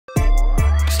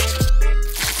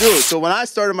Dude, so when I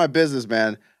started my business,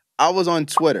 man, I was on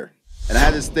Twitter and I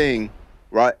had this thing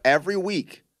where every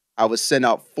week I would send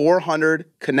out 400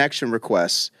 connection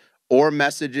requests or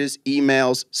messages,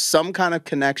 emails, some kind of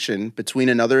connection between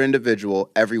another individual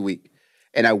every week.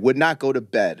 And I would not go to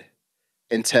bed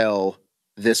until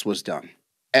this was done.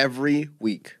 Every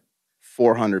week,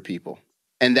 400 people.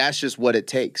 And that's just what it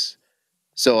takes.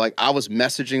 So like I was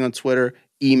messaging on Twitter,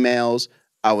 emails,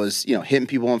 I was, hitting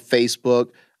people on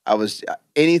Facebook. I was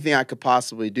anything I could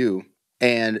possibly do.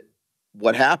 And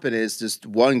what happened is just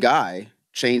one guy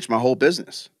changed my whole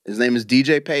business. His name is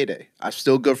DJ Payday. I'm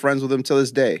still good friends with him to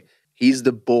this day. He's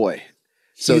the boy.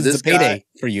 So He's this the Payday guy,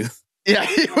 for you. Yeah,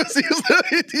 he was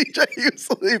literally DJ. He was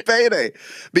literally Payday.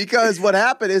 Because what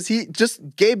happened is he just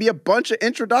gave me a bunch of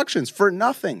introductions for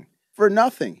nothing. For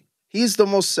nothing. He's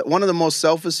one of the most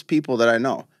selfish people that I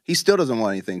know. He still doesn't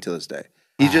want anything to this day.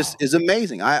 He just is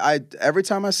amazing. I every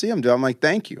time I see him, dude, I'm like,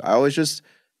 thank you. I always just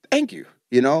thank you,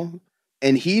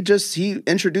 And he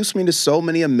introduced me to so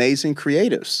many amazing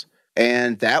creatives.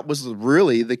 And that was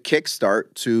really the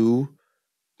kickstart to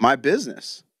my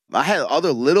business. I had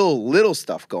other little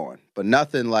stuff going, but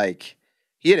nothing like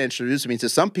he had introduced me to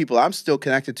some people I'm still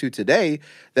connected to today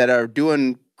that are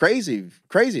doing crazy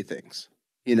things,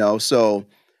 So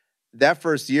that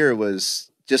first year was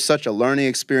just such a learning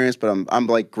experience, but I'm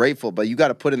like grateful. But you got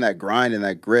to put in that grind and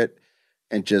that grit,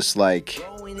 and just like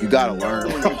you got to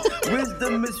learn.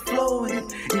 Wisdom is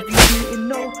flowing. If you didn't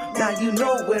know, now you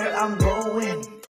know where I'm going.